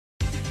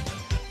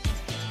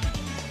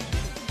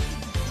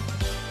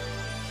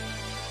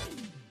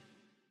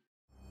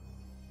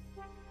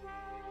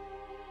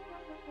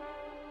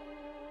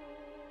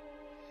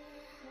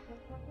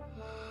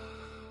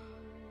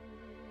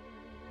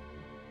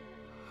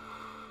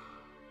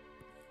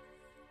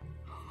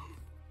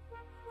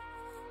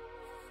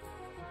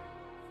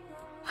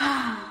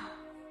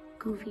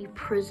goofy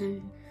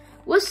prison.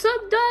 What's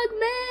up, Dog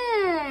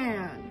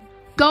Man?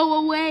 Go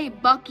away,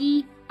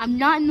 Bucky. I'm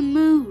not in the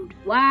mood.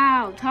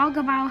 Wow, talk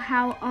about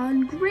how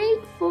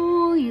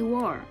ungrateful you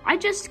are. I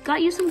just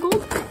got you some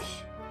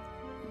goldfish.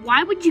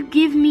 Why would you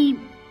give me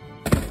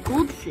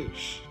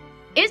goldfish?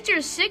 It's your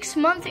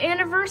 6-month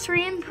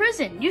anniversary in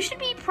prison. You should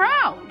be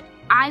proud.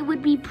 I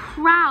would be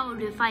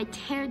proud if I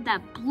teared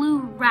that blue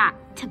rat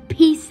to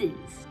pieces.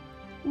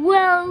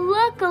 Well,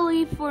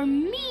 luckily for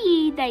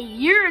me that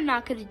you're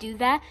not gonna do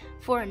that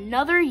for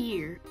another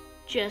year.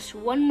 Just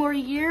 1 more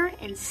year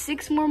and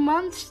 6 more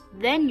months,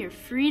 then you're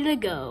free to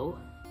go.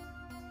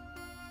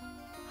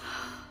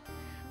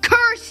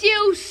 Curse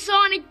you,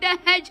 Sonic the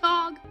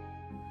Hedgehog!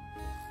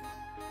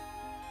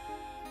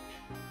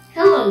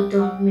 Hello,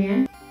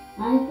 Dogman.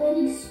 I've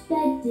been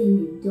expecting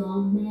you,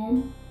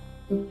 Dogman.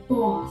 The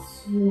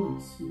boss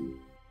wants you.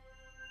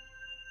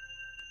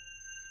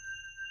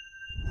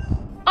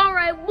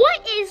 Alright,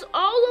 what is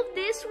all of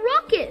this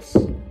ruckus?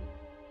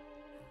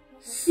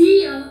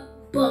 See ya,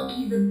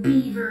 Bucky the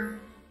Beaver.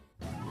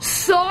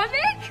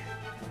 Sonic?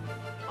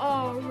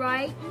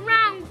 Alright,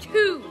 round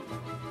 2.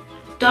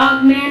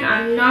 Dogman,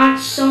 I'm not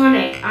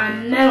Sonic.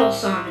 I'm Metal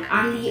Sonic.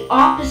 I'm the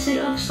opposite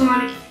of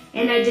Sonic,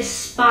 and I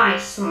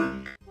despise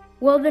Sonic.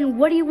 Well then,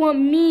 what do you want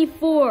me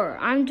for?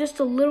 I'm just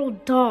a little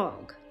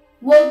dog.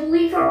 Well,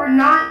 believe it or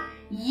not,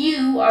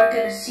 you are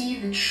gonna see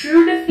the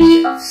true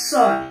defeat of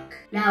Sonic.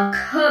 Now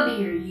come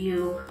here,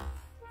 you.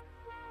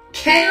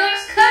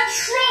 Chaos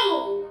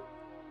Control!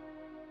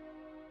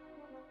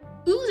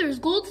 Ooh, there's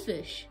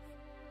goldfish.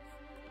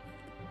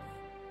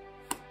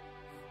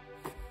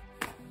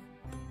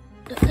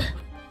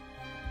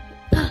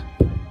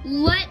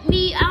 Let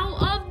me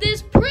out of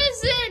this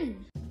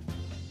prison!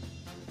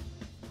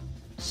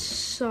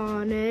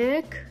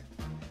 Sonic?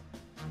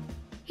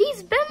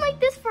 He's been like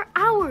this for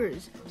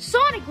hours.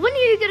 Sonic, when are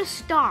you gonna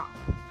stop?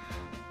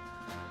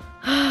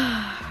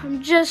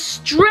 I'm just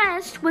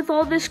stressed with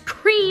all this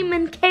cream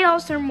and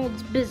Chaos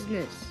Emeralds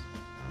business.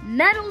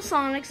 Metal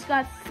Sonic's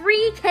got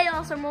 3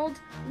 Chaos Emeralds,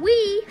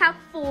 we have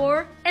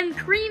 4, and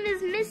Cream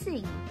is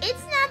missing.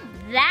 It's not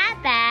that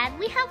bad.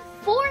 We have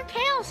 4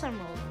 Chaos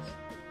Emeralds.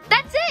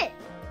 That's it.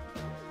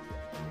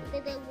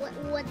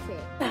 What's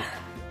it?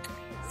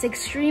 It's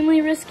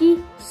extremely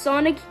risky.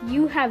 Sonic,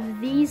 you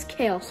have these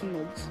Chaos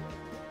Emeralds.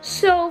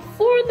 So,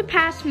 for the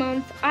past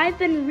month, I've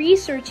been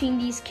researching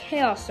these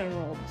Chaos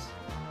Emeralds.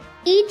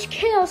 Each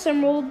Chaos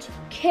Emerald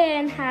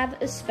can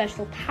have a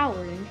special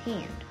power in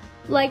hand.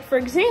 Like, for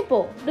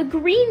example, the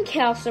green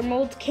Chaos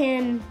Emerald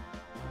can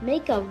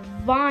make a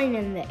vine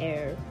in the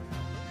air.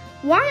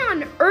 Why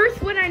on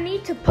earth would I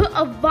need to put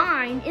a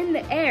vine in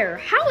the air?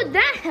 How would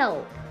that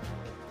help?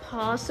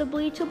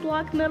 Possibly to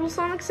block Metal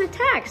Sonic's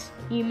attacks.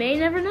 You may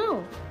never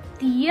know.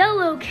 The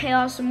yellow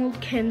Chaos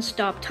Emerald can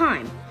stop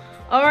time.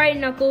 Alright,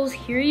 Knuckles,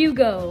 here you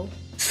go.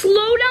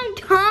 Slow down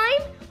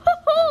time?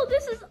 Ho-ho,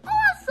 this is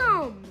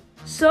awesome!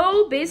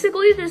 So,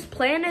 basically, this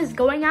plan is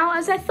going out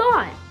as I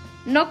thought.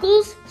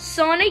 Knuckles,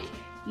 Sonic,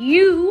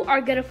 you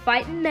are gonna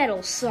fight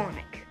Metal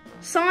Sonic.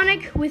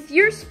 Sonic, with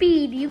your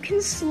speed, you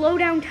can slow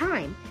down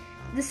time.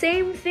 The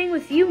same thing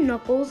with you,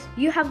 Knuckles.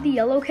 You have the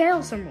yellow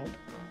Chaos Emerald.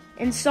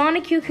 And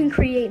Sonic, you can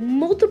create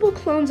multiple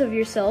clones of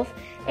yourself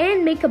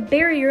and make a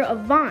barrier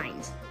of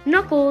vines.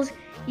 Knuckles,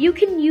 you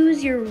can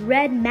use your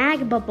red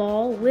magma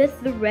ball with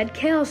the red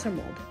Chaos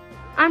Emerald.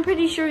 I'm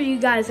pretty sure you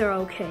guys are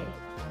okay.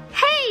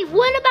 Hey,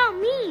 what about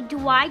me?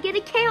 Do I get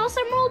a Chaos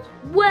Emerald?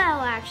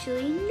 Well,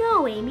 actually,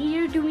 no, Amy,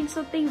 you're doing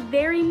something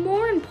very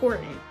more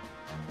important.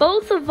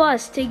 Both of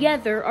us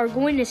together are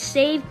going to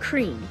save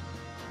Cream.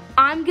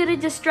 I'm gonna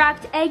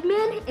distract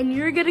Eggman, and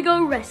you're gonna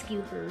go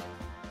rescue her.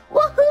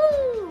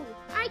 Woohoo!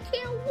 I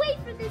can't wait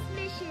for this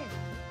mission.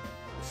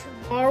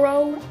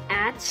 Tomorrow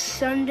at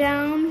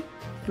sundown,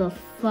 the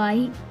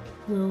fight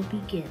will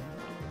begin.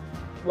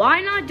 Why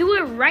not do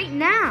it right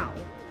now?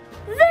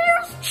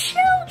 There's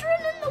children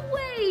in the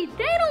way.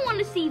 They don't want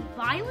to see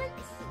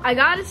violence. I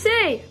gotta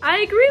say, I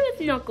agree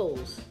with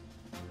Knuckles.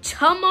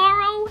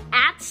 Tomorrow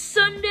at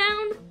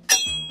sundown,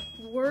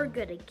 we're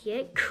gonna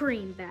get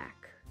Cream back.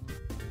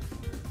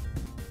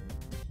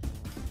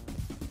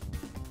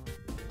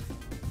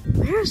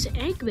 Where's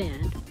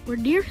Eggman? We're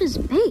near his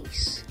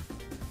base.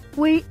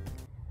 Wait.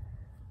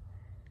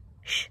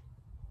 Shh.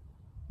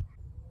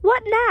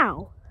 What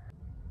now?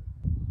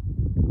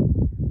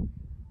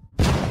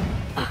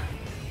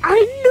 I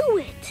knew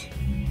it!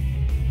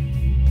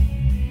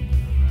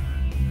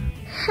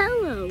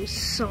 Hello,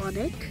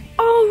 Sonic.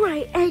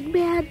 Alright,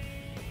 Eggman.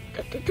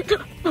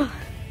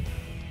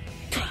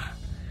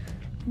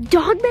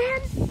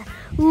 Dogman?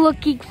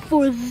 Looking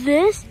for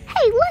this?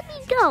 Hey, let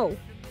me go!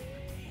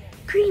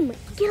 Cream,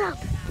 get up.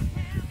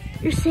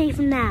 You're safe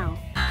now.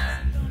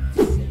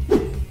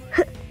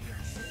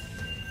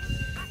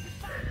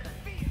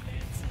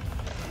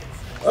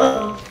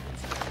 Uh-oh.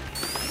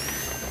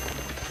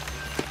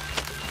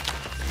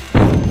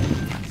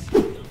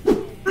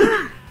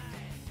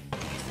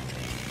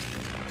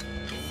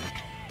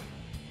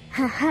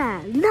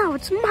 Haha, now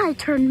it's my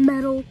turn,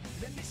 Metal.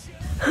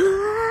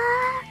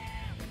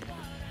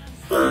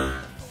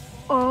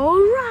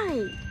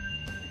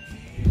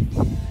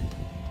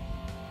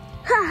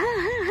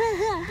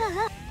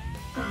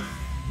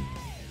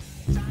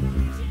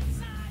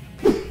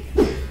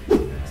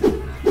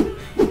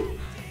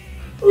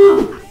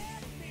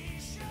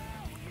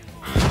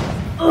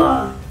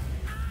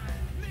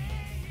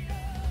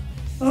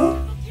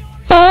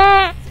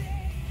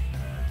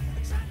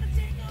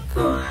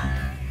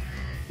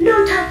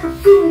 time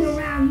for fooling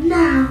around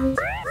now.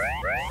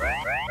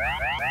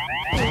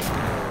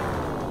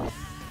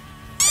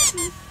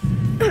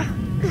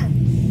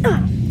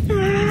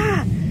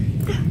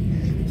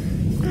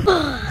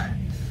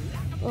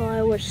 Oh,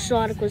 I wish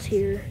Sonic was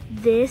here.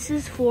 This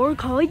is for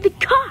calling the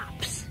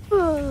cops.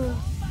 Whoa.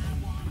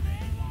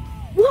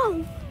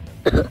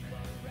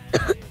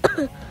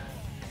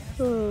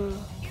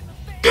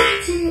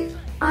 That's it.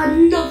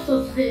 Enough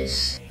of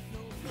this.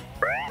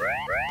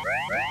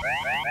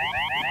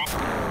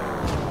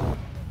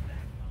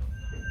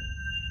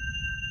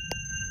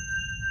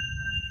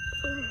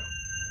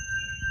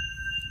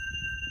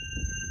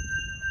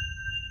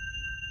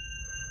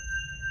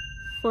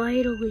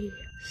 Finally,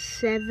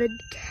 7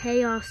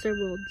 Chaos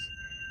Emeralds.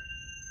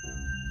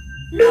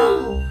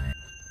 No!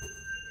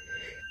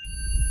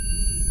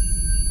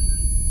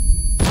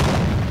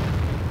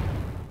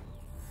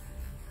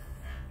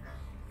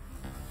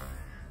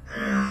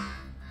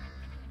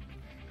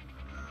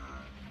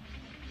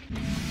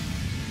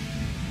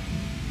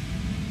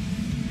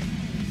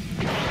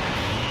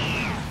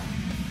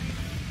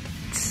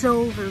 It's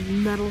over,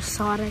 Metal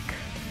Sonic.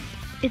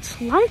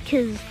 It's like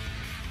his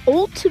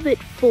ultimate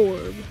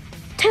form.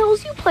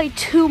 Tells you play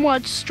too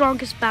much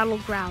Strongest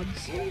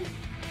Battlegrounds.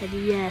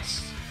 And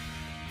yes,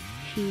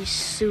 he's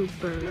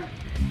super.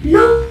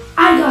 Nope,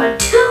 I got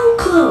too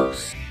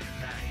close.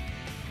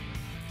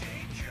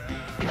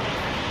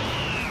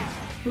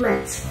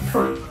 Let's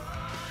fight.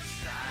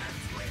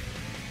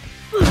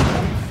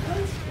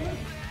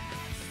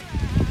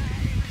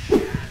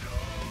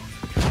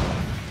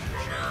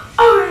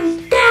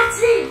 Alright, that's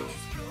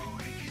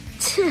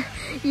it.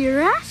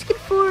 You're asking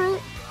for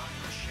it.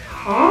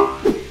 Huh?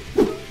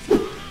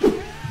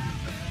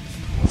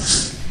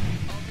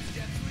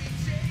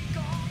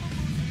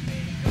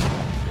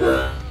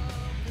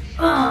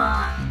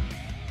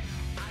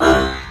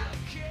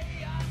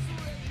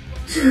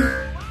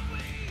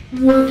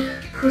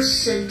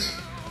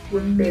 %,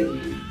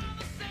 remaining.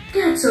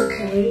 That's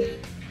okay.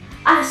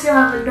 I still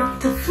have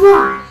enough to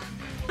fly.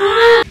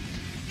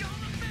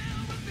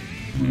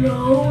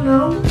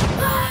 No.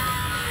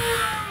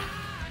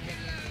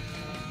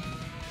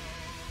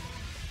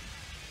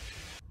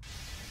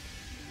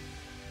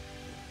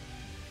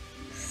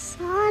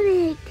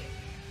 Sonic,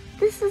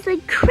 this is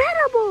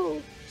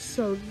incredible.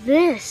 So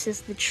this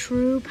is the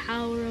true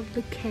power of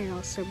the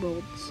Chaos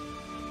Emeralds.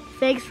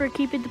 Thanks for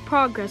keeping the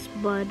progress,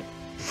 bud.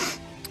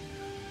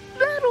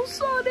 Metal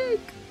Sonic!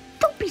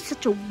 Don't be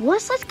such a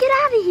wuss. Let's get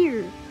out of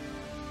here.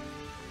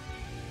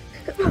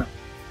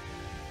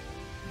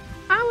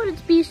 I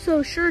wouldn't be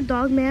so sure,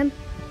 Dogman.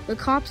 The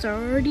cops are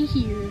already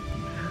here.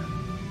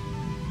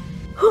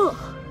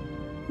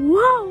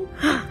 Whoa!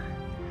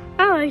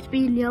 I liked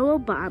being yellow,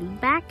 but I'm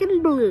back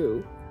in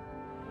blue.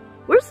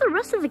 Where's the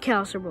rest of the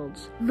Chaos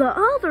Emeralds? The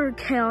other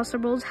Chaos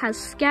Emeralds has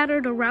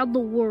scattered around the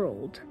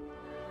world.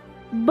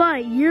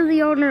 But you're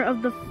the owner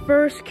of the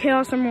first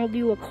Chaos Emerald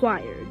you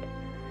acquired.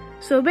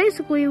 So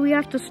basically, we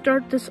have to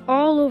start this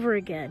all over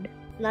again.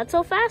 Not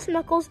so fast,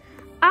 Knuckles.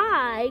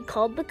 I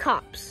called the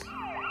cops.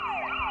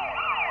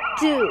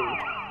 Dude,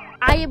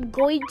 I am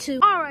going to...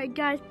 Alright,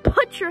 guys,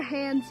 put your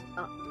hands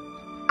up.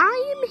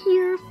 I am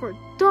here for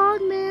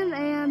Dogman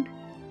and...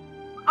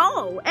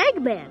 Oh,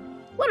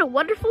 Eggman. What a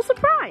wonderful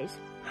surprise.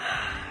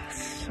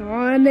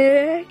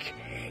 Sonic,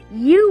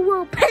 you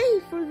will pay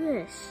for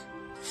this.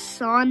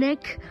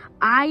 Sonic,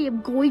 I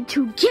am going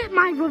to get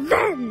my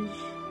revenge.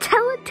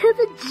 Tell it to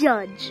the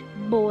judge,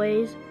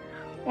 boys.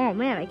 Oh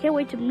man, I can't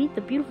wait to meet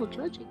the beautiful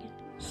judge again.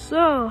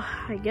 So,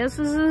 I guess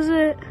this is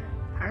it.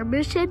 Our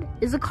mission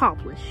is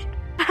accomplished.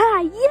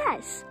 Ah,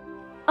 yes!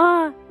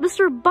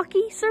 Mr.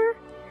 Bucky, sir?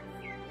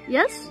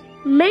 Yes?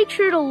 Make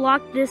sure to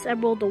lock this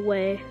emerald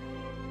away.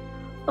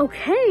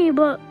 Okay,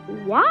 but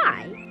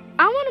why?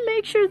 I want to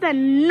make sure that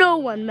no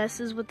one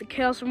messes with the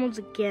Chaos Emeralds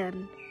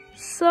again.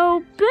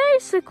 So,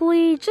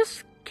 basically,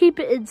 just keep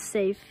it in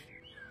safe.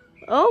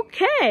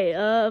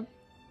 Okay,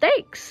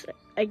 thanks,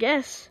 I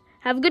guess.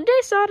 Have a good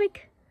day,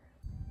 Sonic.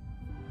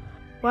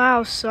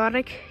 Wow,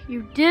 Sonic,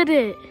 you did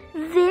it.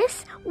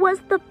 This was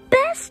the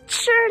best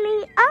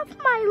journey of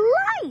my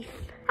life.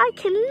 I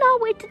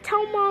cannot wait to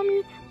tell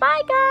Mommy.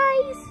 Bye,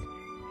 guys.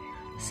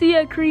 See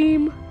ya,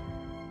 Cream.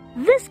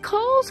 This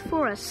calls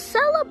for a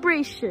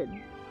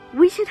celebration.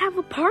 We should have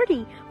a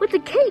party with a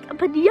cake, a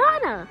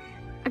piñata.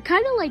 I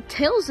kind of like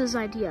Tails'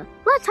 idea.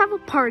 Let's have a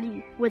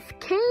party with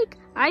cake,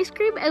 ice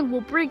cream, and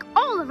we'll bring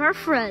all of our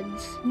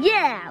friends.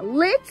 Yeah,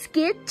 let's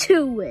get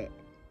to it.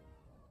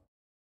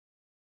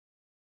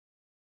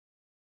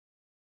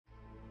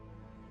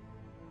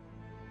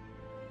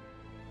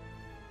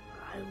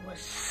 I was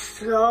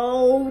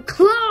so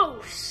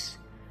close.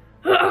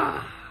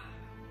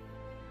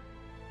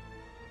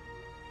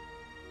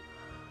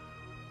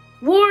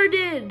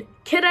 Warden,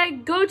 can I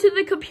go to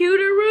the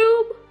computer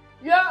room?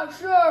 Yeah,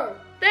 sure.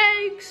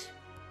 Thanks.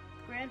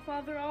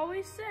 Grandfather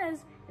always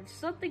says, if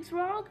something's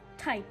wrong,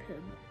 type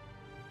him.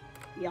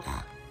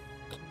 Yeah.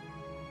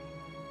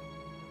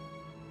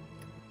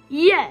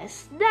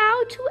 Yes,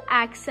 now to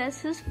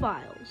access his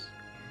files.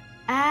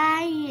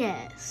 Ah,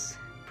 yes.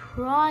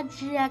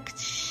 Project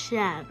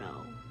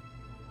Shadow.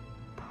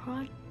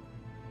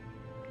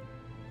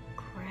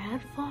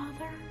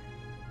 Grandfather?